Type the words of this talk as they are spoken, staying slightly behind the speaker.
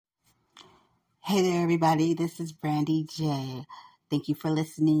Hey there, everybody. This is Brandy J. Thank you for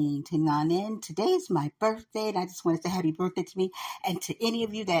listening, tuning on in. Today's my birthday, and I just want to say happy birthday to me. And to any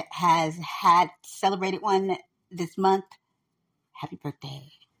of you that has had celebrated one this month, happy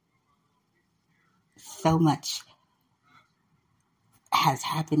birthday. So much has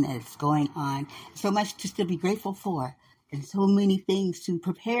happened and is going on. So much to still be grateful for, and so many things to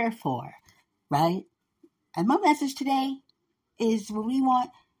prepare for, right? And my message today is when we want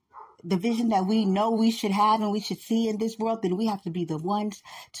the vision that we know we should have and we should see in this world, then we have to be the ones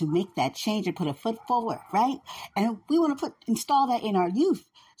to make that change and put a foot forward, right? And we want to install that in our youth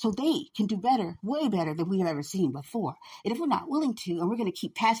so they can do better, way better than we have ever seen before. And if we're not willing to, and we're going to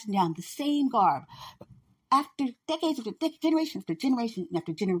keep passing down the same garb after decades after generation after generation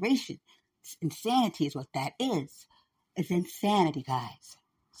after generation, insanity is what that is. It's insanity, guys.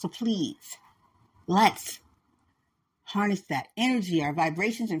 So please, let's harness that energy, our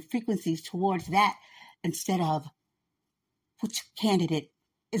vibrations and frequencies towards that instead of which candidate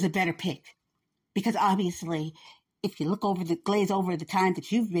is a better pick. Because obviously, if you glaze over the time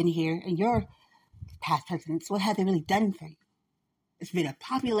that you've been here and your past presidents, what have they really done for you? It's been a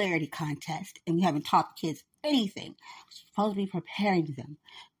popularity contest, and we haven't taught kids anything. We're supposed to be preparing them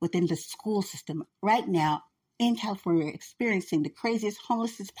within the school system. Right now, in California, we're experiencing the craziest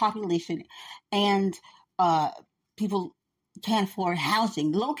homelessness population, and people can't afford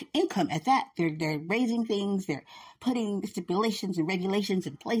housing, low income at that. They're raising things. They're putting stipulations and regulations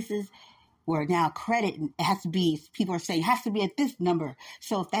in places where now credit it has to be. People are saying it has to be at this number.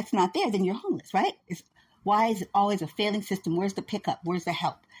 So if that's not there, then you're homeless, right? Why is it always a failing system? Where's the pickup? Where's the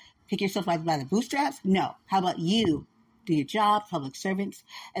help? Pick yourself up by the bootstraps? No. How about you do your job, public servants,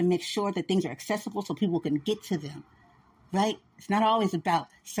 and make sure that things are accessible so people can get to them, right? It's not always about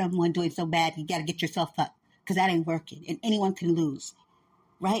someone doing so bad. You got to get yourself up. Because that ain't working, and anyone can lose,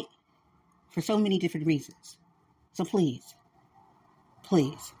 right? For so many different reasons. So please.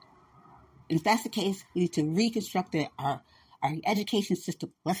 And if that's the case, we need to reconstruct our education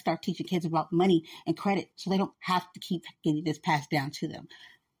system. Let's start teaching kids about money and credit so they don't have to keep getting this passed down to them.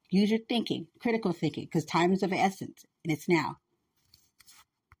 Use your thinking, critical thinking, because time is of essence, and it's now.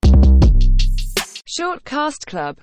 Shortcast Club.